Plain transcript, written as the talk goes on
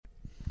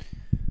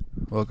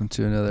Welcome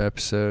to another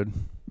episode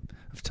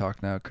of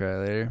Talk Now, Cry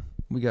Later.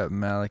 We got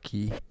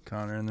Malachi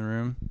Connor in the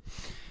room.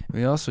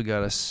 We also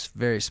got a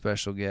very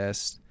special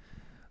guest.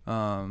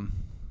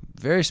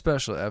 Very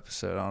special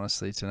episode,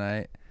 honestly,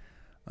 tonight.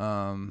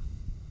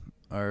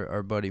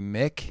 Our buddy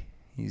Mick.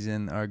 He's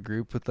in our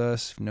group with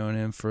us. We've known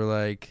him for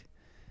like,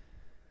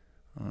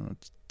 I don't know,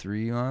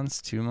 3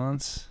 months, 2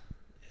 months?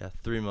 Yeah,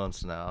 3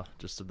 months now,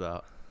 just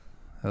about.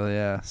 Hell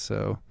yeah.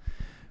 So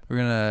we're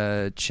going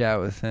to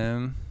chat with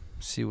him,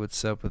 see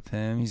what's up with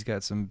him. He's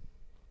got some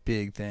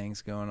big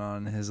things going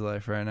on in his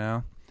life right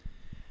now.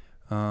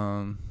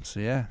 So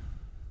yeah,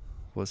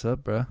 what's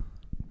up, bro?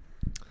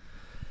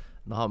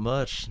 Not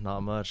much.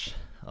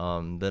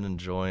 Been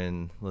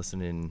enjoying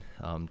listening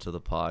to the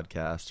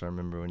podcast. I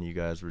remember when you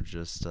guys were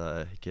just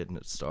getting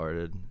it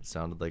started. It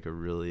sounded like a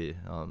really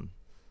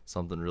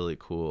something really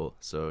cool.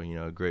 So,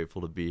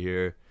 grateful to be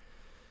here,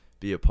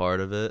 be a part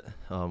of it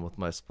with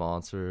my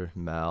sponsor,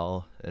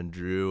 Mal, and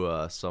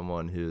Drew,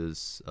 someone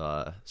whose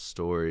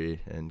story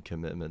and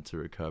commitment to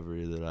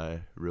recovery that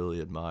I really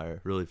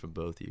admire, really from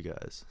both of you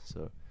guys.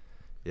 So,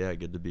 yeah,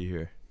 good to be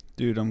here.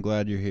 Dude, I'm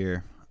glad you're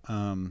here.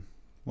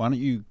 Why don't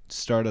you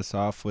start us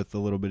off with a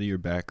little bit of your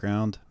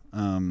background?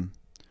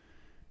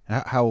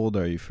 How old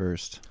are you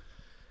first?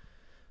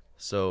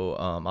 So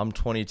I'm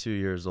 22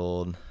 years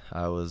old.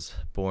 I was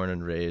born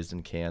and raised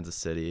in Kansas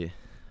City.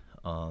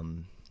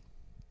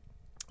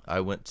 I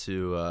went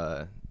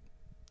to,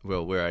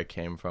 where I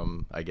came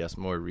from, I guess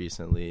more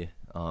recently,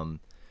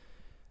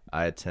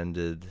 I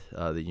attended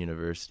the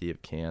University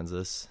of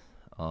Kansas.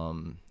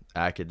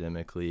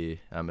 Academically,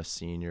 I'm a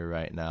senior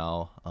right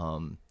now.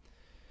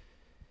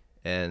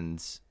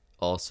 And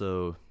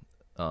also,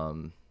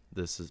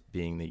 this is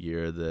being the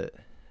year that,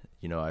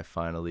 I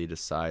finally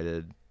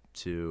decided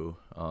to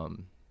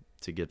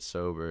get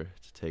sober,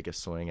 to take a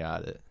swing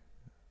at it.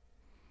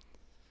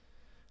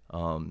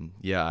 Where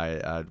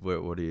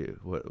do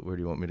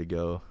you want me to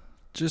go?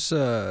 Just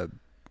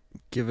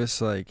give us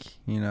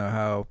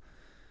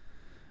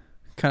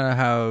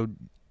how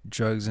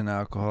drugs and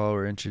alcohol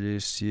were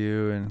introduced to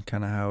you and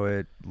kind of how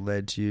it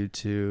led you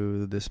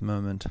to this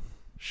moment.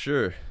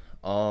 Sure.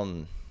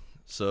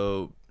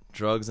 So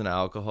drugs and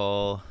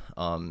alcohol,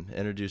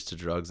 introduced to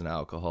drugs and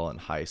alcohol in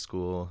high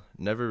school,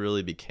 never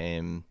really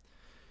became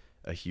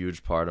a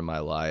huge part of my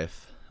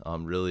life,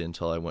 really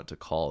until I went to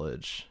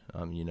college.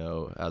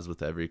 As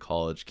with every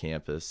college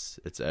campus,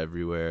 it's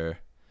everywhere,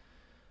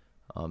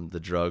 the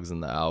drugs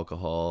and the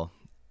alcohol.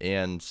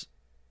 And,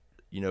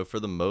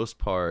 for the most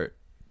part,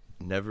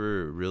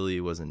 never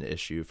really was an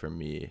issue for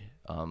me.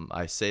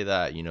 I say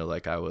that,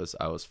 like I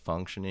was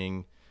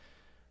functioning.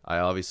 I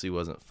obviously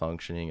wasn't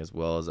functioning as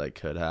well as I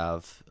could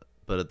have,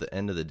 but at the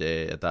end of the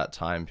day, at that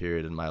time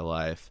period in my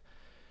life,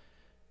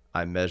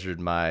 I measured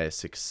my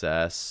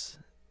success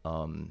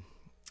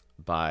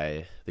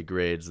by the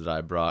grades that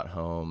I brought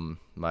home,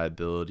 my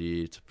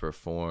ability to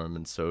perform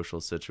in social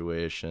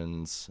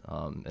situations,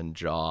 in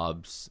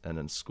jobs, and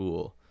in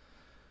school.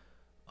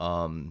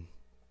 And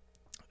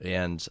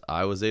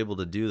I was able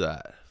to do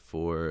that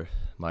for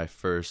my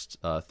first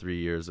 3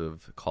 years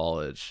of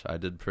college. I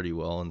did pretty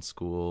well in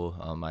school.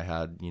 I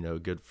had,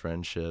 good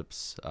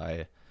friendships.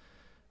 I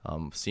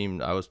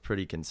was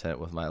pretty content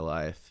with my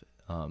life.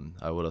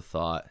 I would have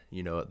thought,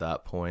 at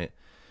that point.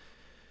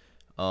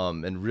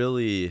 And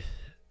really,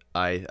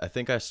 I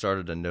think I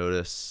started to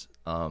notice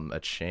a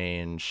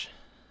change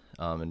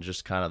and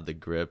just kind of the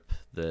grip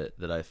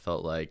that I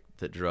felt like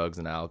that drugs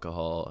and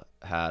alcohol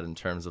had in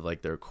terms of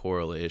like their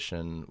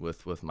correlation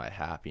with my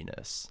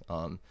happiness.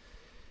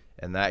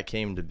 And that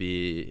came to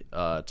be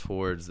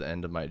towards the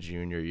end of my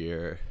junior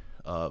year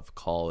of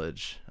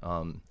college.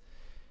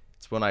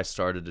 It's when I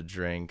started to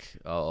drink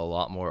a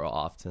lot more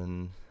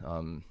often.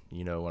 When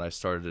I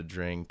started to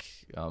drink,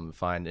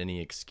 find any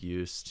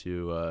excuse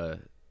to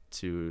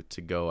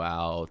go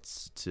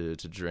out to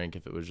drink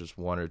if it was just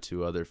one or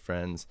two other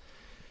friends,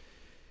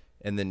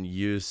 and then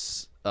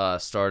use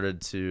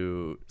started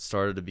to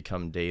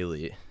become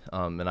daily.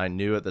 And I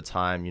knew at the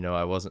time,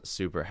 I wasn't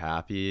super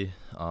happy.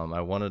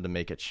 I wanted to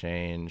make a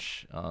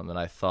change, and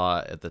I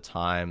thought at the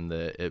time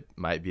that it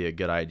might be a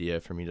good idea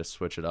for me to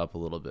switch it up a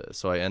little bit.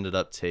 So I ended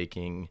up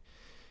taking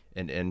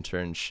an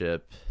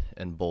internship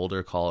in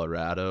Boulder,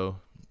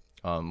 Colorado,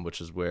 which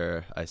is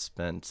where I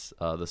spent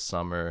the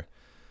summer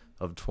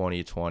of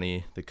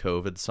 2020, the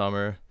COVID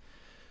summer.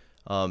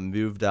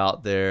 Moved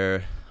out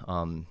there,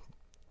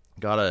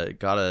 got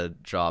a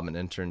job, an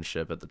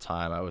internship at the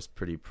time. I was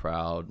pretty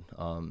proud,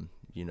 and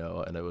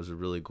it was a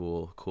really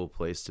cool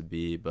place to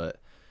be, but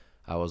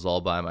I was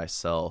all by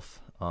myself.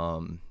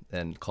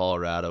 And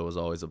Colorado was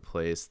always a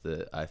place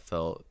that I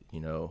felt,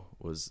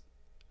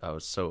 I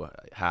was so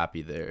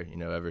happy there,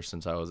 ever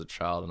since I was a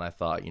child. And I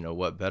thought,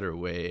 what better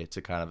way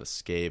to kind of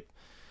escape.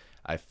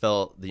 I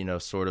felt,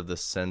 sort of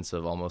this sense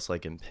of almost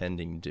like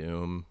impending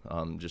doom,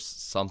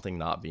 just something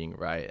not being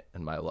right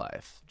in my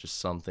life, just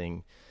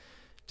something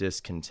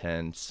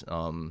discontent.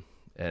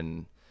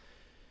 And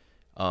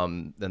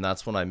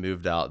that's when I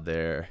moved out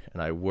there,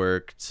 and I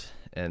worked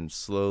and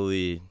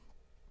slowly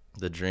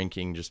the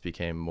drinking just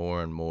became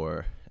more and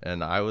more.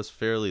 And I was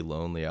fairly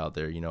lonely out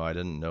there. I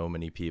didn't know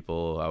many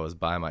people. I was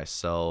by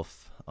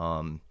myself.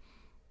 And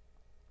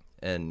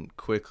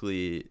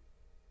quickly,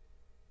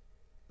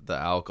 the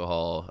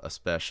alcohol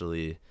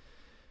especially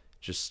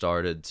just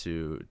started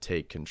to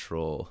take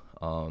control.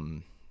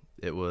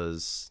 It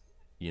was,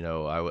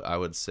 I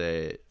would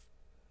say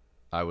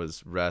I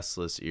was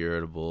restless,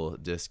 irritable,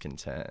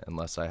 discontent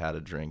unless I had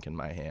a drink in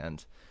my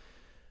hand.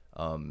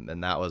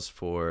 And that was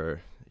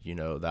for,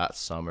 that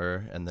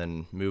summer. And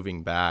then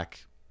moving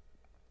back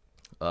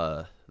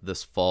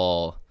this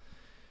fall,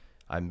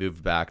 I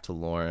moved back to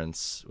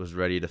Lawrence, was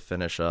ready to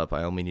finish up.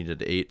 I only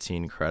needed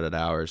 18 credit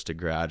hours to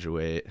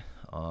graduate,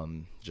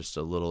 just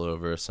a little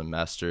over a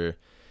semester.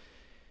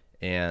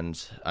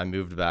 And I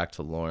moved back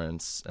to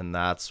Lawrence, and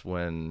that's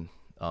when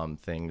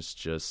things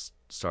just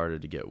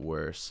started to get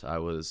worse. I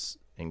was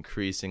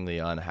increasingly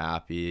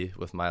unhappy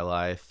with my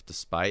life,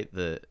 despite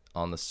that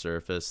on the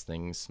surface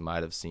things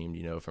might have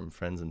seemed, from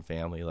friends and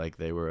family, like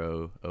they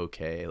were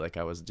okay, like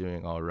I was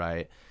doing all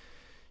right.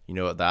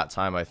 At that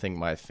time, I think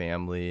my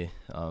family,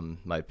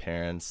 my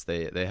parents,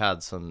 they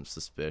had some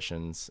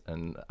suspicions,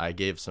 and I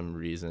gave some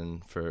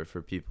reason for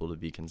people to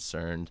be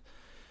concerned.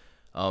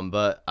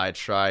 But I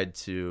tried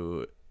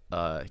to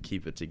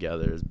keep it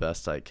together as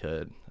best I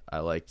could. I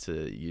like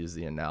to use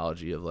the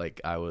analogy of like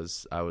I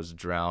was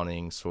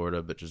drowning sort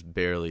of, but just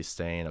barely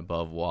staying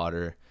above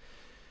water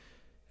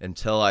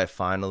until I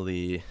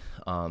finally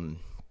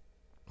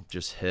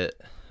just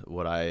hit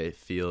what I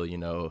feel,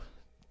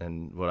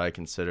 and what I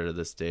consider to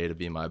this day to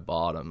be my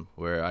bottom,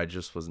 where I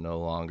just was no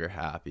longer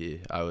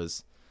happy. I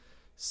was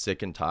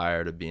sick and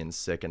tired of being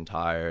sick and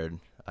tired.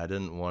 I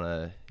didn't want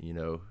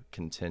to,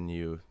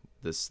 continue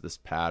this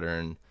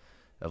pattern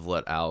of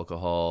let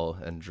alcohol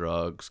and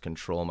drugs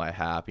control my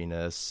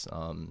happiness.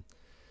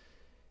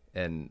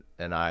 And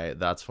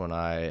that's when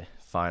I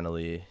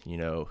finally,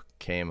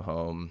 came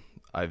home.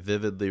 I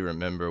vividly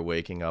remember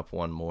waking up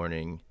one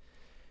morning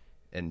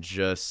and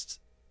just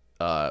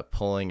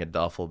pulling a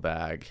duffel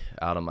bag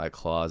out of my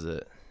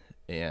closet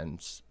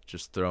and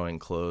just throwing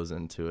clothes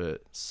into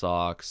it,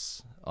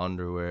 socks,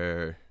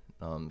 underwear,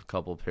 a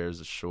couple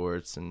pairs of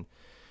shorts and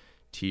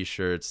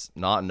t-shirts,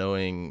 not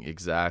knowing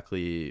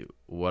exactly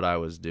what I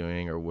was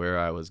doing or where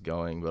I was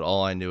going. But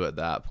all I knew at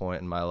that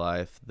point in my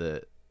life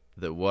that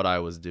what I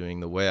was doing,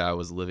 the way I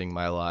was living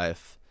my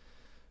life,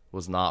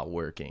 was not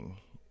working.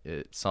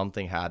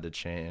 Something had to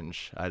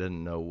change. I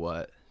didn't know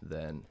what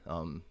then.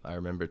 I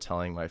remember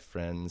telling my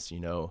friends,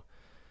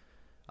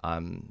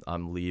 I'm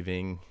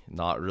leaving,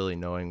 not really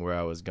knowing where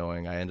I was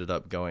going. I ended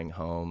up going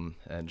home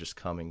and just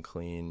coming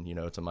clean,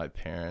 to my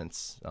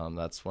parents.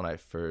 That's when I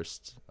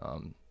first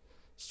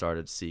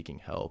started seeking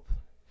help.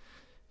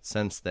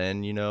 Since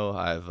then,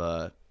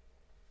 I've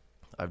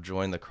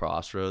joined the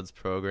Crossroads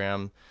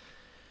program.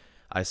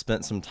 I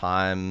spent some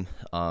time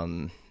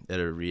at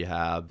a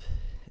rehab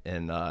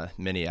in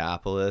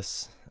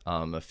Minneapolis,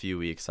 a few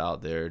weeks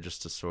out there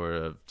just to sort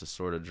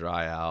of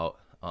dry out.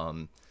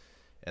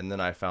 And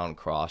then I found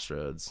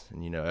Crossroads,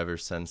 and ever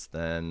since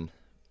then,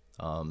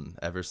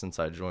 ever since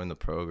I joined the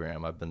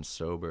program, I've been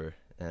sober,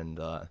 and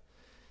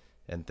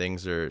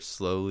things are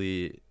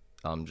slowly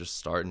just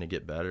starting to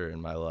get better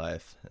in my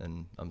life,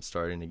 and I'm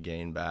starting to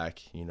gain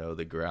back,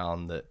 the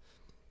ground that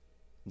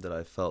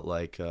I felt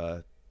like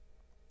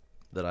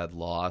that I'd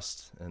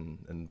lost,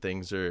 and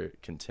things are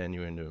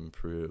continuing to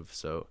improve.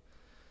 So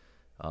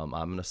I'm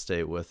gonna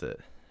stay with it,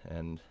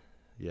 and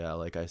yeah,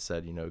 like I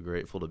said,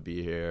 grateful to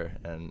be here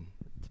and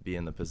be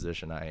in the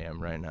position I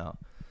am right now.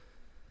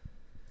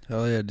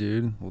 Hell yeah,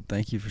 dude. Well,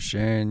 thank you for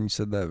sharing. You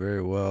said that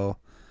very well.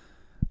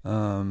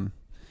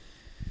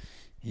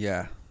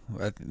 Yeah,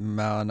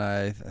 Mal and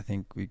I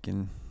think I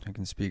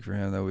can speak for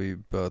him that we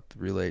both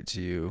relate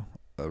to you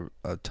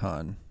a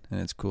ton, and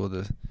it's cool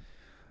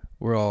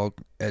we're all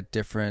at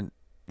different,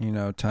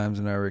 times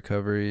in our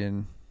recovery,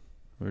 and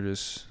we're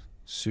just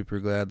super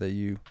glad that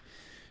you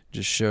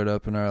just showed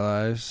up in our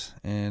lives.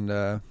 And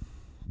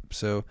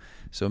So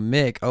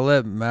Mick, I'll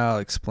let Mal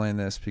explain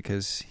this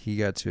because he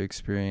got to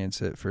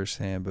experience it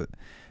firsthand, but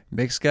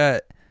Mick's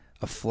got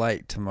a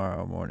flight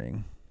tomorrow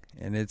morning,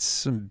 and it's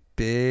some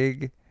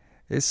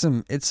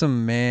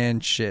man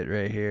shit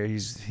right here.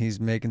 He's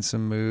making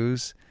some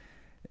moves,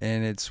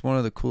 and it's one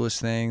of the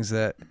coolest things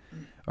that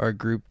our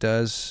group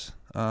does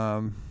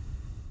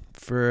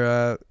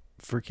for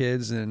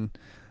kids, and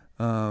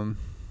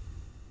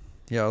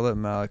yeah, I'll let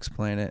Mal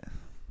explain it.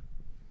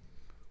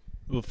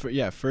 Well,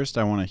 first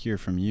I want to hear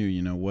from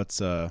you. What's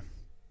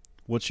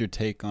your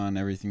take on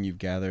everything you've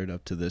gathered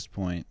up to this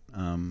point,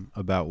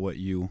 about what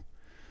you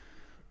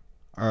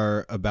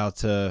are about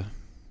to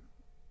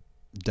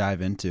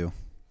dive into?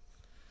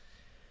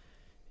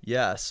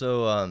 Yeah,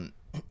 so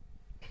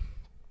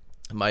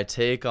my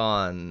take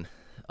on,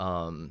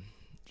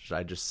 should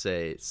I just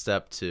say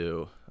step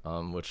 2,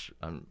 which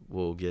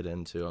we'll get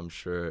into, I'm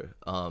sure.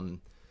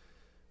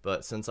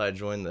 But since I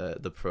joined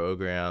the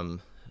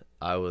program,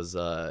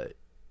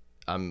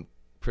 I'm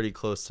pretty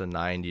close to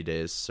 90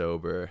 days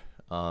sober,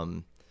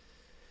 and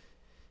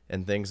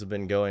things have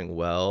been going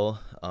well.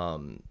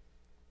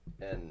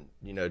 And,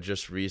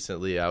 just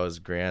recently I was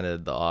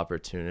granted the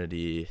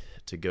opportunity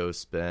to go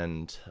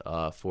spend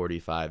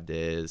 45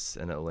 days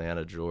in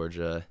Atlanta,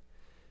 Georgia,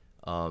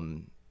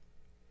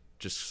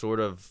 just sort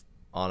of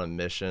on a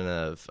mission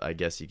of, I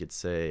guess you could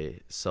say,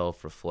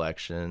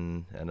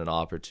 self-reflection and an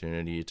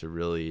opportunity to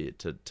really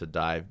to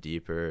dive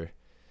deeper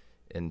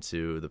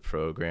into the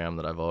program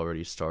that I've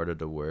already started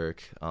to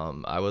work.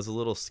 I was a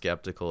little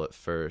skeptical at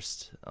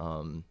first,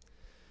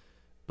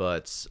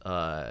 but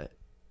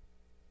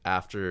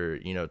after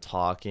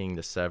talking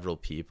to several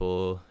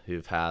people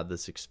who've had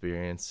this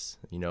experience,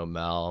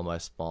 Mal, my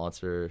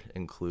sponsor,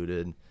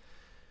 included,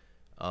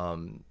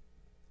 I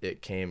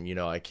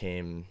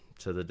came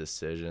to the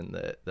decision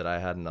that I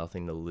had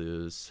nothing to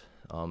lose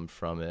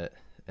from it.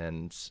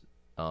 And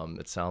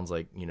it sounds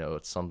like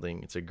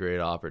it's a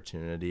great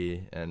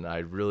opportunity, and I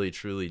really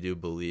truly do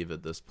believe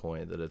at this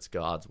point that it's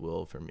God's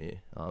will for me,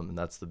 and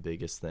that's the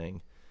biggest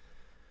thing.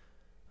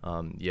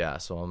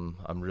 So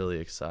I'm really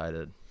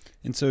excited.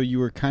 And so you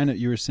were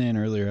saying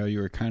earlier how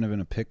you were kind of in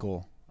a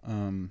pickle.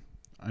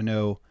 I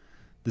know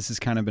this has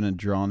kind of been a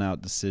drawn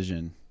out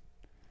decision.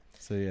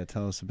 So yeah,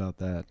 tell us about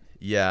that.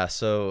 Yeah,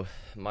 so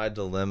my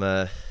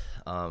dilemma,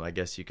 I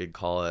guess you could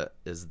call it,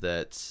 is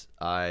that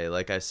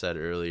like I said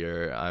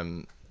earlier,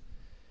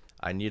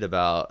 I need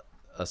about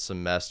a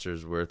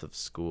semester's worth of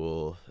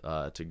school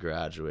to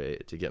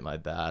graduate, to get my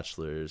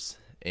bachelor's.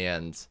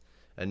 And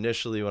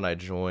initially when I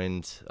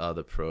joined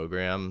the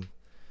program,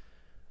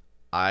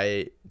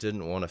 I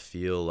didn't want to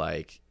feel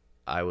like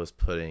I was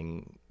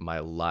putting my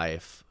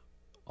life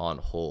on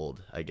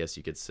hold, I guess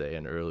you could say,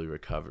 in early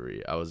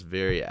recovery. I was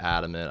very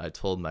adamant. I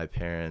told my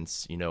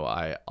parents,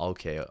 I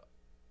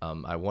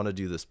want to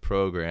do this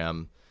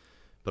program,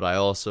 but I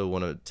also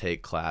want to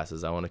take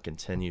classes. I want to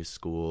continue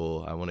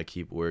school. I want to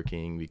keep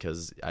working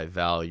because I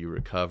value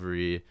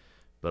recovery,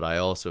 but I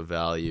also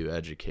value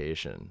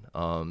education.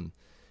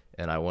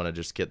 And I want to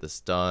just get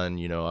this done.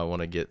 I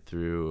want to get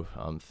through,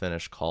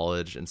 finish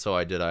college. And so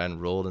I did. I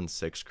enrolled in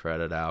 6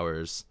 credit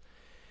hours,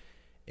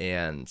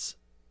 and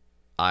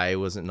I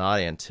was not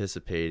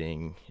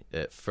anticipating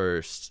at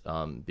first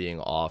being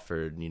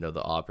offered,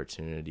 the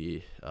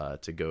opportunity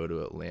to go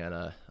to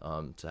Atlanta,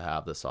 to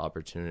have this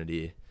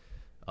opportunity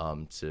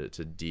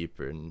to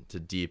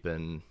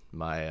deepen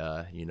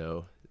my,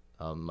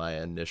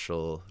 my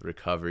initial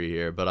recovery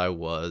here. But I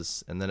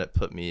was, and then it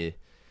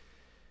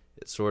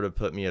sort of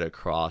put me at a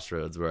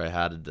crossroads where I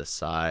had to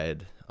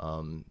decide,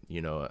 am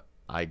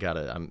I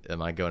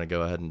going to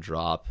go ahead and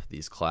drop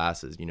these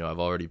classes? I've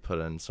already put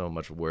in so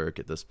much work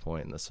at this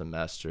point in the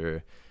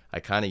semester.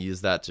 I kind of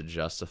use that to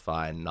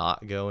justify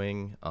not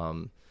going.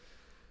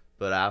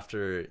 But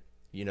after,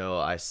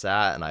 I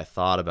sat and I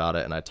thought about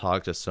it, and I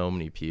talked to so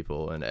many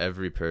people, and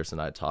every person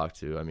I talked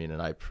to,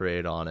 and I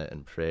prayed on it,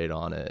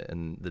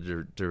 and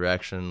the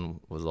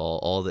direction was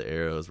all the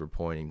arrows were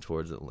pointing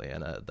towards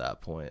Atlanta at that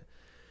point.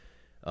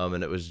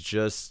 And it was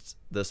just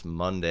this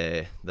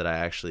Monday that I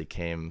actually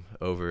came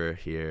over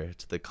here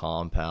to the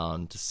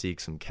compound to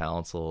seek some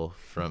counsel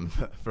from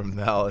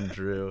Mel and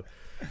Drew.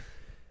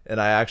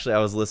 And I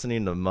was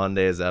listening to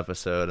Monday's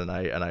episode, and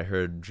I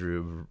heard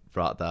Drew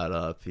brought that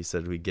up. He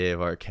said we gave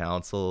our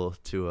counsel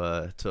to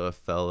a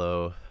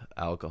fellow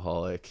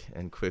alcoholic,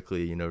 and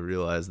quickly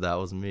realized that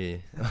was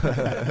me.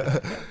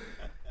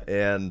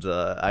 And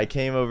I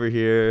came over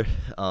here.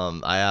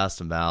 I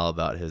asked Mal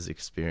about his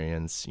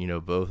experience.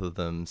 Both of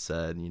them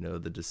said,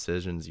 the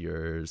decision's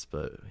yours,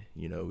 but,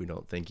 we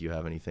don't think you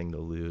have anything to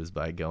lose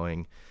by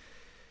going.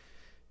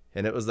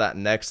 And it was that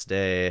next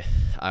day,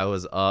 I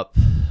was up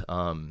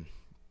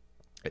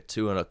at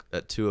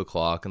 2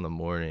 o'clock in the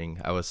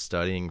morning. I was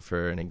studying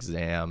for an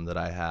exam that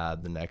I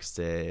had the next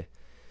day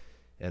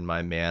in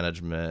my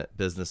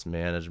business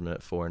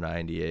management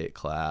 498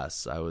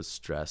 class. I was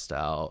stressed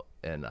out,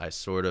 and I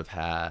sort of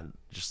had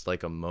just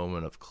like a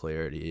moment of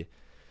clarity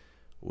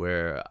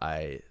where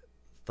I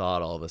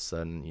thought all of a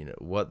sudden,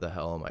 what the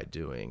hell am I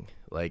doing?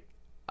 Like,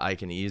 I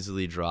can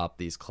easily drop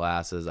these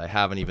classes. I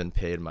haven't even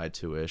paid my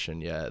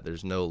tuition yet.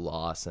 There's no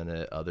loss in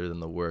it other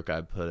than the work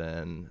I put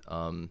in.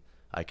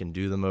 I can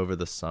do them over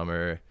the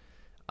summer.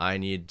 I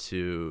need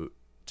to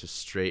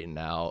straighten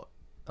out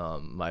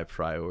my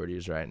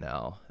priorities right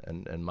now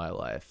and my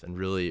life, and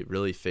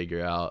really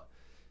figure out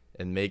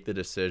and make the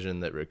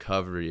decision that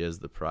recovery is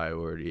the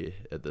priority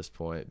at this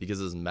point.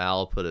 Because as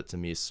Mal put it to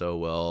me so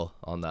well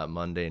on that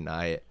Monday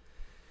night,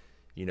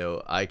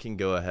 I can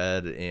go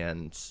ahead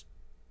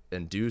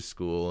and do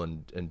school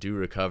and do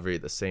recovery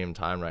at the same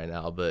time right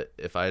now, but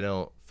if I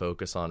don't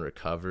focus on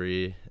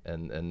recovery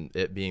and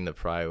it being the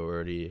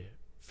priority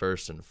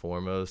first and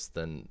foremost,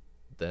 then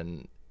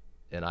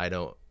I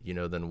don't,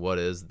 then what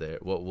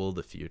will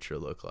the future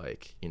look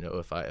like?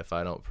 If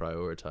I don't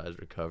prioritize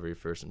recovery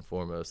first and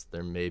foremost,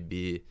 there may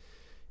be,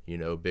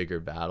 bigger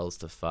battles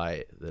to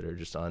fight that are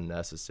just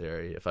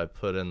unnecessary. If I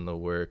put in the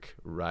work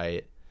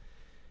right.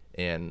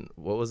 And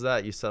what was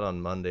that you said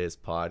on Monday's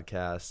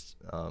podcast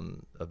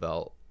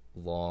about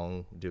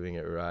long doing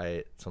it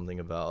right? Something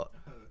about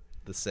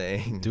the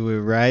saying. Do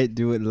it right,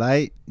 do it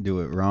light, do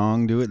it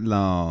wrong, do it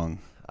long.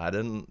 I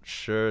didn't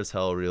sure as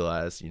hell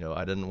realize,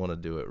 I didn't want to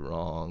do it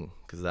wrong,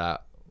 because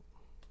that,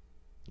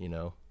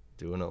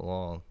 doing it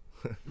long.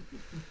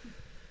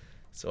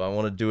 So I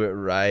want to do it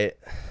right.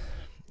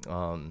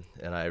 And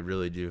I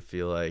really do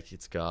feel like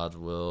it's God's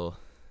will.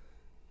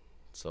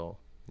 So,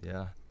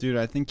 yeah. Dude,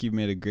 I think you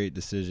made a great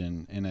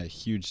decision, and a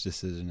huge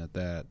decision at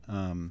that.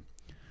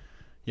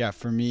 Yeah,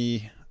 for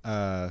me,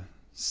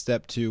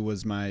 step 2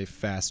 was my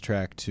fast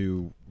track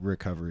to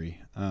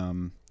recovery.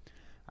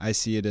 I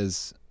see it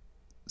as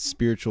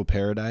spiritual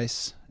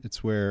paradise.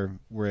 It's where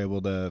we're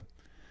able to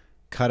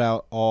cut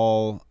out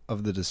all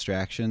of the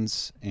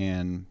distractions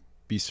and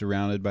be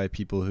surrounded by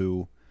people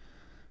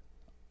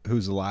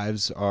whose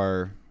lives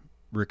are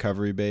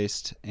recovery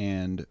based,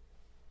 and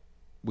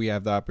we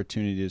have the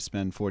opportunity to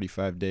spend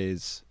 45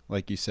 days,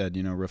 like you said,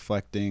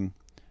 reflecting,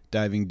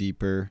 diving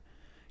deeper,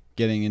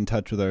 getting in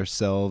touch with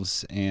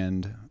ourselves,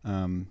 and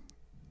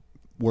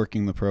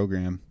working the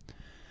program.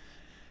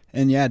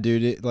 And yeah,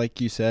 dude,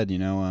 like you said,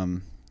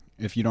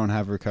 if you don't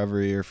have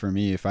recovery, or for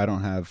me, if I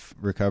don't have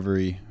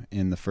recovery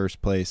in the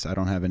first place, I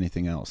don't have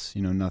anything else.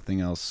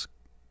 Nothing else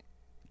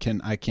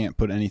I can't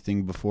put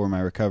anything before my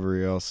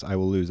recovery, or else I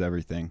will lose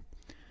everything.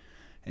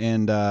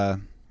 And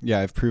yeah,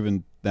 I've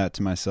proven that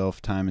to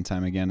myself time and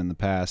time again in the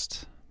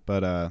past.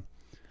 But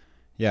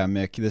yeah,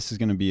 Mick, this is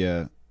going to be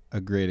a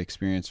great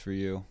experience for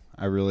you.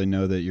 I really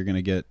know that you're going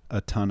to get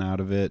a ton out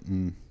of it,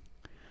 and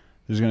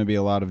there's going to be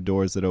a lot of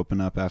doors that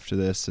open up after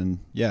this. And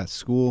yeah,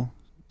 school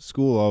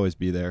will always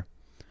be there.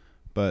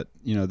 But,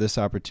 this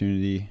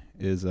opportunity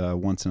is a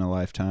once in a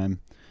lifetime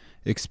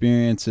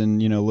experience.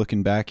 And,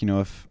 looking back,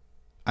 if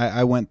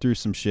I went through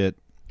some shit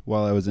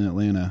while I was in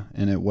Atlanta,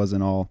 and it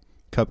wasn't all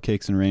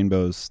cupcakes and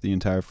rainbows the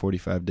entire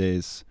 45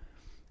 days.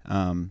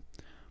 But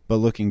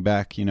looking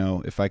back,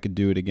 if I could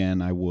do it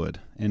again, I would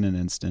in an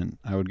instant.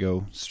 I would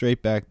go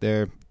straight back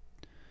there,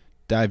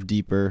 dive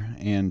deeper,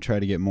 and try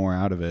to get more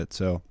out of it.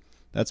 So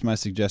that's my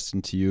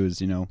suggestion to you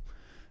is,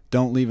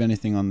 don't leave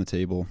anything on the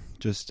table.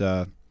 Just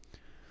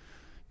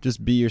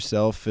be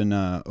yourself, and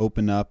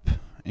open up,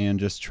 and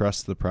just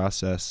trust the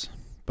process.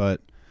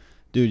 But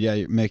dude, yeah,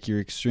 Mick, you're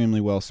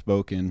extremely well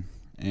spoken,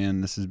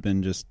 and this has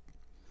been just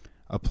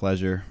a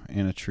pleasure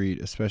and a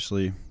treat.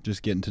 Especially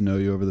just getting to know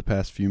you over the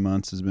past few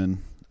months has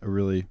been a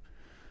really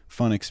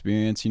fun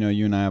experience.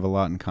 You and I have a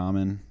lot in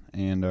common,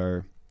 and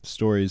our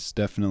stories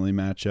definitely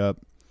match up.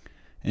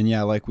 And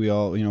yeah, like we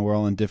all, we're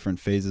all in different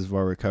phases of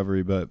our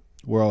recovery, but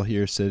we're all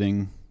here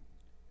sitting,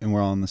 and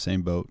we're all in the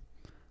same boat.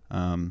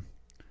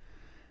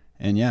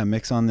 And yeah,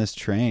 Mick's on this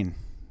train,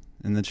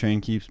 and the train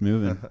keeps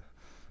moving.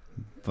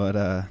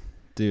 But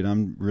dude,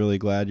 I'm really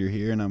glad you're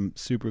here, and I'm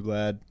super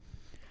glad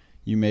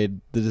you made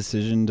the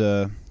decision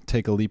to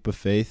take a leap of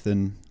faith,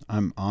 and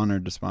I'm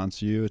honored to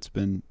sponsor you. It's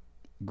been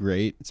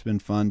great. It's been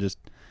fun just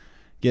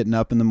getting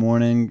up in the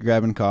morning,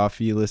 grabbing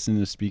coffee, listening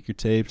to speaker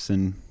tapes,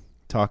 and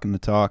talking the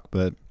talk.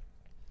 But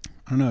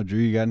I don't know, Drew,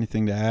 you got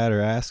anything to add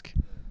or ask?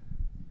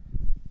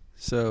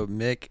 So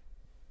Mick,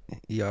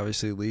 he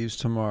obviously leaves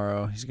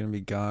tomorrow. He's going to be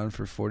gone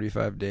for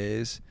 45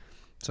 days.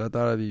 So I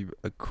thought it'd be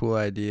a cool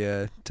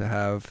idea to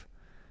have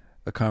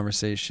a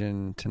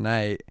conversation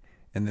tonight,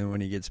 and then when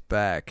he gets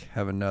back,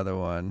 have another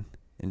one,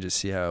 and just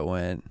see how it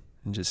went,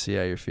 and just see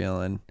how you're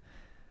feeling.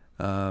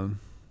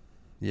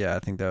 Yeah, I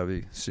think that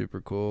would be super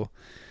cool.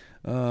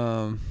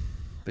 But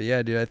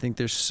yeah, dude, I think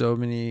there's so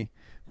many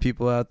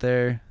people out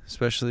there,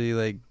 especially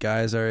like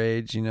guys our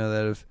age,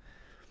 that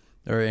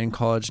are in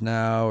college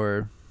now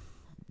or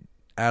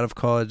out of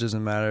college,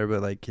 doesn't matter,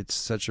 but like it's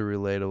such a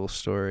relatable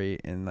story,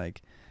 and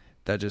like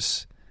that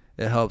just,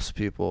 it helps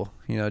people,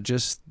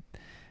 just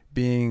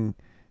being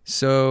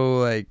so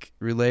like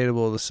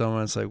relatable to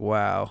someone. It's like,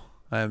 wow,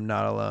 I am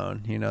not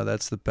alone.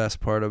 That's the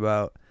best part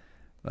about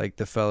like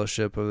the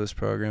fellowship of this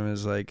program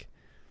is like,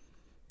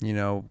 in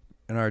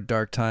our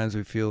dark times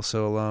we feel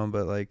so alone,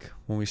 but like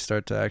when we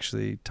start to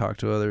actually talk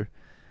to other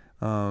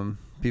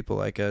people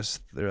like us,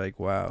 they're like,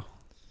 wow,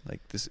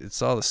 like this,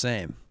 it's all the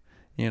same.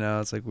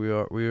 It's like we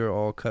are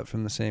all cut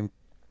from the same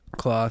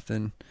cloth,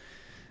 and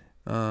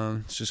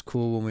it's just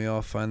cool when we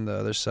all find the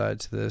other side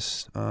to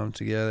this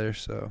together.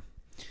 So,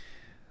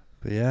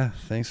 but yeah,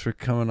 thanks for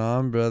coming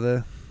on,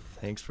 brother.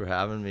 Thanks for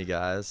having me,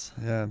 guys.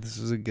 Yeah, this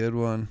was a good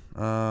one.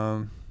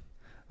 I'll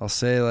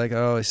say, like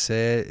I always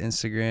say it,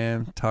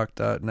 Instagram,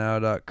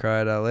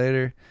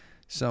 talk.now.cry.later.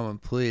 Someone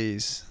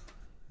please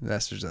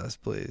message us,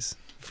 please.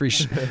 Free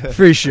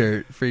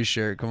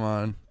shirt. Come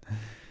on.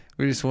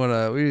 We just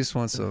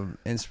want some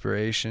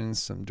inspiration,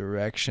 some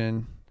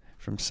direction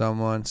from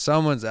someone.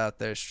 Someone's out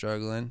there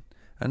struggling.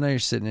 I know you're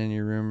sitting in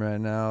your room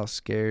right now,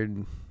 scared,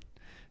 and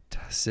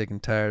sick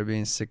and tired of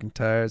being sick and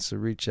tired. So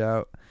reach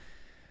out.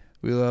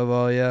 We love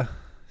all ya.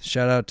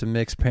 Shout out to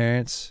Mick's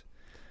parents.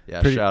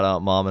 Yeah, shout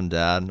out Mom and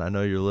Dad. I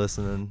know you're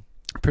listening.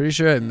 Pretty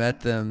sure I met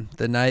them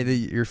the night that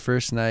your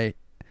first night.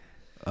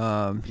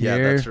 Yeah,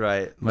 that's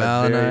right.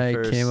 Mal and I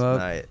first came up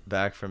night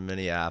back from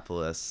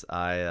Minneapolis.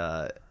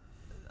 I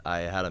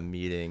had a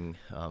meeting,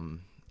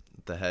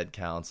 the head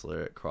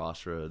counselor at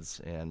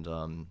Crossroads, and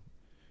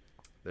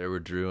there were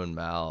Drew and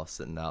Mal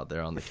sitting out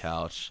there on the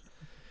couch,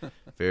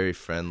 very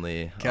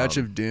friendly. Couch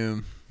of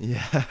Doom.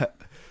 Yeah.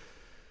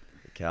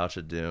 Couch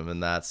of Doom.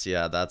 And that's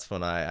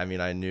when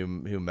I knew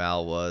who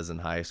Mal was in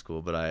high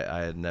school, but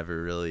I had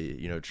never really,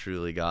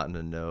 truly gotten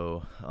to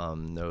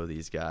know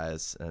these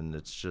guys. And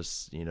it's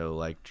just,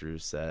 like Drew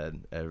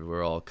said,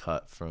 we're all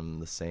cut from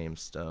the same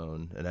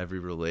stone, and every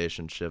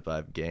relationship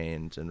I've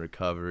gained in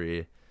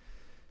recovery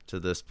to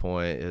this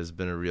point has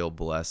been a real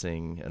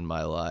blessing in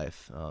my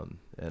life.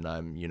 And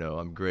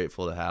I'm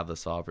grateful to have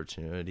this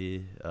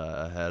opportunity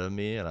ahead of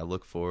me, and I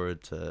look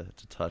forward to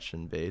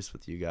touching base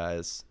with you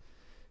guys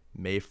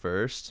May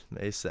 1st,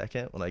 May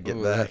 2nd when I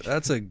get back.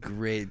 That's a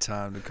great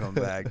time to come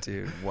back,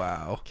 dude.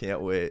 Wow.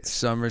 Can't wait.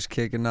 Summer's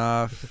kicking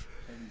off.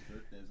 Eddie's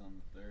birthday's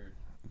on the 3rd.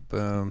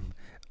 Boom.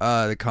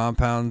 The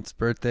compound's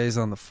birthday's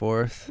on the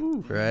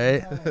 4th,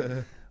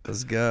 right?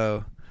 Let's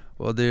go.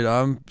 Well, dude,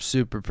 I'm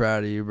super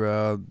proud of you,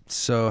 bro. I'm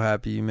so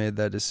happy you made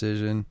that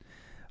decision.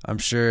 I'm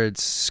sure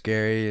it's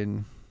scary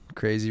and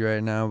crazy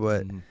right now,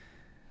 but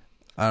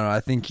I don't know.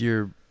 I think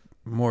you're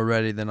more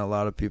ready than a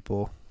lot of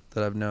people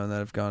that I've known that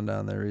have gone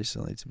down there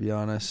recently, to be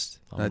honest.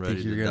 I'm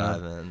ready to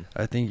dive in.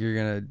 I think you're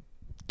gonna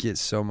get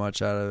so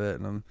much out of it,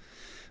 and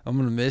I'm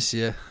gonna miss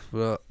you.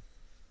 But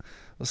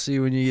we'll see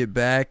when you get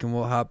back, and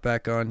we'll hop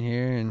back on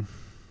here. And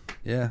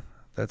yeah,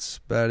 that's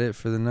about it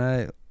for the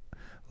night.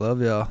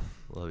 Love y'all.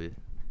 Love you.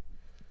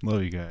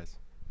 Love you guys.